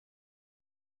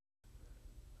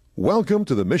Welcome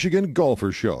to the Michigan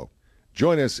Golfer Show.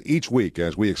 Join us each week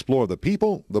as we explore the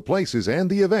people, the places, and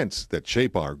the events that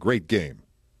shape our great game.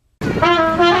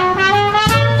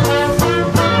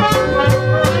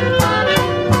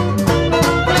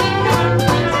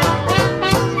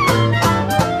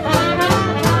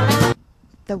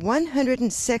 The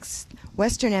 106th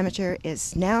Western Amateur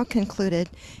is now concluded,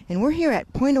 and we're here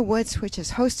at Point of Woods, which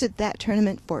has hosted that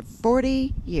tournament for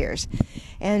 40 years.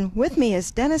 And with me is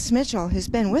Dennis Mitchell, who's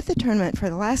been with the tournament for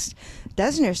the last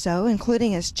dozen or so,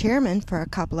 including as chairman for a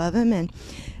couple of them. And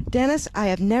Dennis, I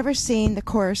have never seen the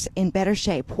course in better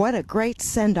shape. What a great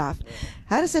send-off.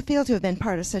 How does it feel to have been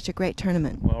part of such a great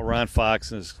tournament? Well, Ron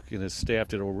Fox and his staff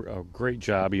did a great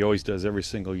job. He always does every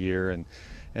single year.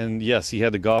 And yes, he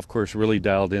had the golf course really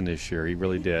dialed in this year. He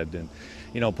really did. And,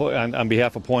 you know, on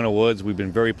behalf of Point of Woods, we've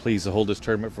been very pleased to hold this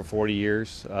tournament for 40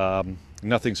 years.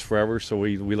 Nothing's forever, so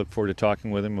we look forward to talking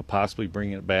with him and possibly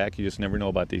bringing it back. You just never know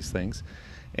about these things.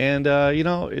 And, you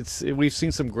know, we've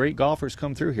seen some great golfers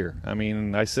come through here. I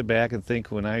mean, I sit back and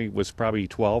think when I was probably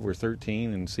 12 or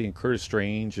 13 and seeing Curtis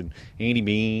Strange and Andy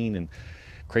Bean and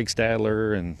Craig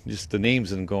Stadler and just the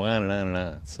names and go on and on and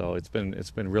on. So it's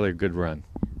been really a good run.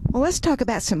 Well, let's talk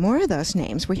about some more of those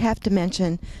names. We have to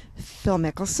mention Phil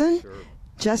Mickelson, Sure.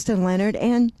 Justin Leonard,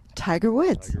 and Tiger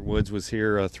Woods. Tiger Woods was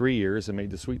here 3 years and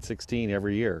made the Sweet 16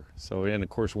 every year. So, and of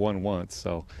course won once.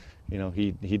 So, you know,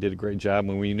 he did a great job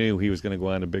when we knew he was going to go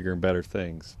on to bigger and better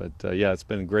things. But yeah, it's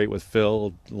been great with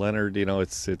Phil, Leonard. You know,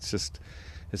 it's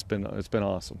been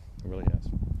awesome. It really has.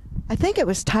 I think it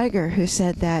was Tiger who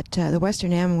said that the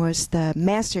Western Am was the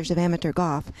Masters of amateur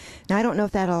golf. Now, I don't know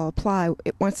if that'll apply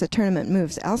once the tournament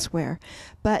moves elsewhere,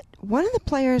 but one of the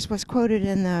players was quoted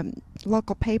in the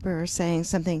local paper saying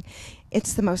something,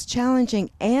 it's the most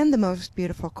challenging and the most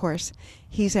beautiful course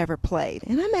he's ever played.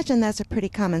 And I imagine that's a pretty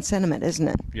common sentiment, isn't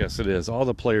it? Yes, it is. All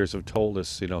the players have told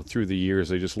us, you know, through the years,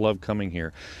 they just love coming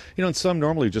here. You know, and some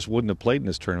normally just wouldn't have played in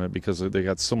this tournament because they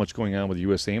got so much going on with the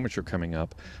U.S. Amateur coming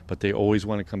up, but they always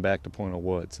want to come back to Point of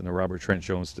Woods and the Robert Trent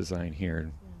Jones design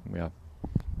here. Yeah.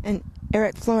 And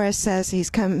Eric Flores says he's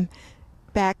come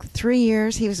back 3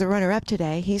 years. He was a runner-up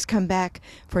today. He's come back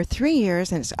for 3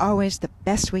 years, and it's always the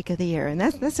best week of the year. And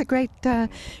that's a great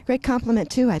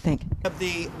compliment too, I think.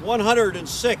 The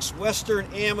 106th Western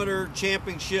Amateur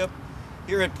Championship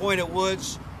here at Point of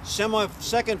Woods, second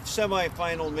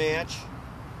semifinal match.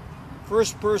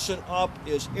 First person up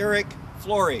is Eric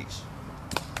Flores.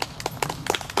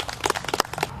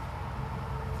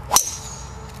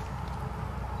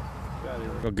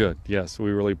 Oh, good. Yes,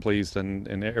 we're really pleased and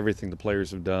everything the players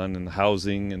have done and the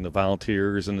housing and the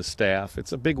volunteers and the staff.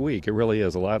 It's a big week. It really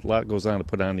is. A lot goes on to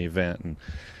put on the event, and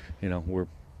you know we're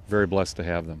very blessed to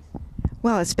have them.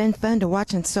 Well, it's been fun to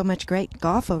watching so much great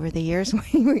golf over the years.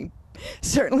 We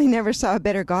certainly never saw a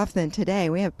better golf than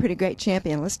today. We have a pretty great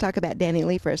champion. Let's talk about Danny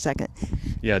Lee for a second.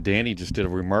 Yeah, Danny just did a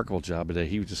remarkable job today.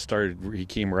 He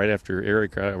came right after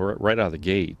Eric, right out of the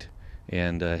gate.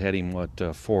 And had him,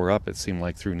 4 up, it seemed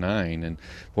like, through 9. And,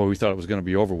 boy, we thought it was going to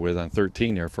be over with on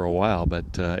 13 there for a while.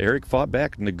 But Eric fought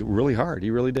back really hard. He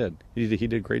really did. He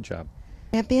did a great job.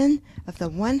 Champion of the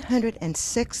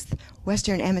 106th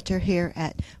Western Amateur here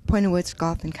at Point of Woods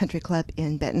Golf and Country Club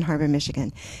in Benton Harbor,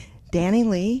 Michigan. Danny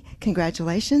Lee,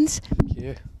 congratulations. Thank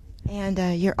you.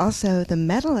 And you're also the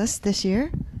medalist this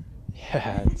year.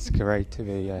 Yeah, it's great to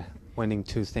be winning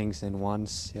 2 things in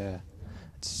once. Yeah,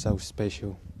 it's so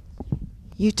special.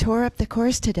 You tore up the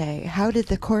course today. How did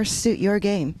the course suit your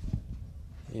game?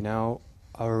 You know,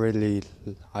 I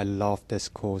love this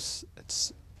course.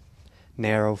 It's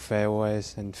narrow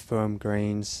fairways and firm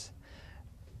greens,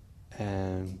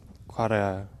 and not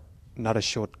a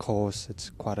short course.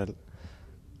 It's quite a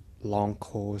long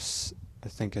course. I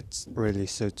think it really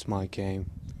suits my game.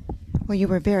 Well, you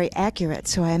were very accurate,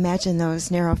 so I imagine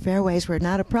those narrow fairways were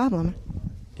not a problem.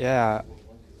 Yeah,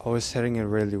 I was hitting it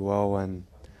really well, and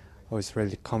I was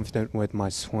really confident with my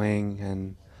swing,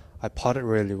 and I putted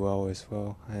really well as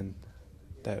well, and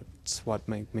that's what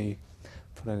made me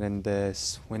put it in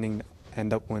this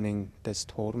end up winning this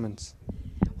tournament.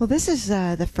 Well, this is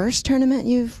the first tournament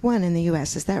you've won in the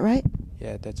U.S., is that right?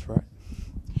 Yeah, that's right.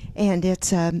 And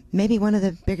it's maybe one of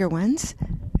the bigger ones?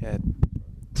 Yeah,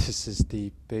 this is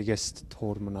the biggest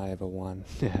tournament I ever won.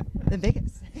 Yeah. The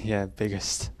biggest? Yeah,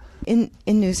 biggest. In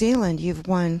New Zealand, you've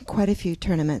won quite a few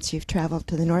tournaments. You've traveled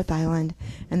to the North Island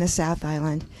and the South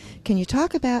Island. Can you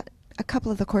talk about a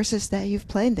couple of the courses that you've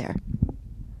played there?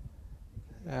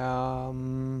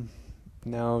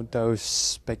 No,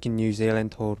 those back in New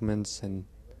Zealand tournaments and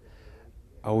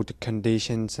all the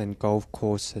conditions and golf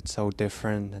course, it's so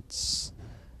different. It's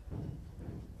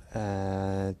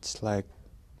like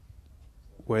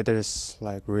weather's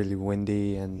like really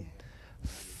windy and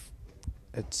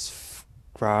it's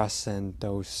grass and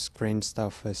those green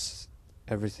stuff is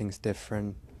everything's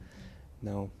different. You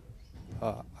know,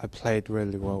 I played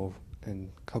really well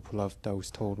in a couple of those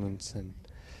tournaments, and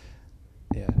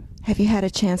yeah. Have you had a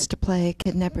chance to play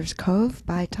Kidnapper's Cove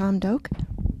by Tom Doak?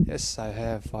 Yes, I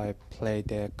have. I played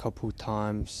there a couple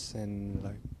times, and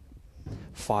like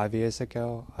 5 years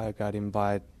ago I got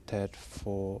invited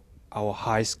for our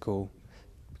high school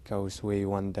because we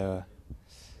won the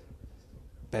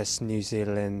best New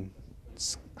Zealand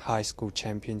high school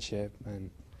championship,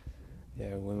 and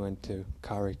yeah, we went to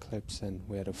Curry Cliffs and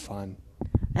we had fun.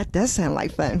 That does sound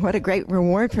like fun. What a great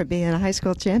reward for being a high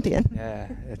school champion. Yeah,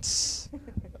 it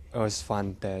was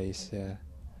fun days, yeah.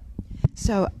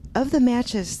 So, of the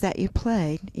matches that you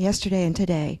played yesterday and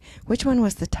today, which one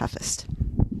was the toughest?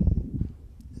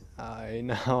 I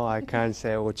know I can't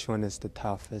say which one is the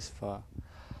toughest, but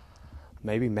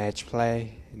maybe match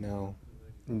play. You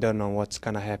don't know what's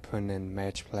gonna happen in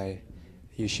match play.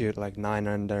 You shoot like 9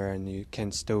 under and you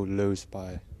can still lose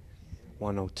by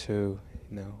 1 or 2.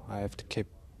 I have to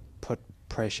put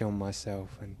pressure on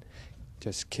myself and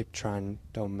just keep trying,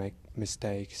 don't make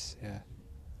mistakes. Yeah.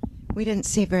 We didn't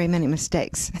see very many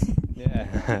mistakes.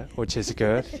 Yeah, which is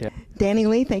good. Yeah. Danny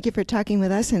Lee, thank you for talking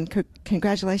with us, and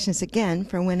congratulations again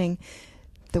for winning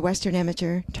the Western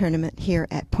Amateur Tournament here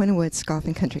at Point of Woods Golf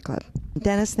and Country Club.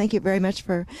 Dennis, thank you very much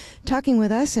for talking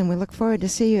with us, and we look forward to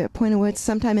see you at Point of Woods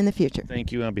sometime in the future.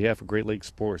 Thank you on behalf of Great Lakes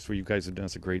Sports, where you guys have done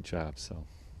us a great job, so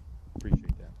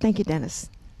appreciate that. Thank you, Dennis.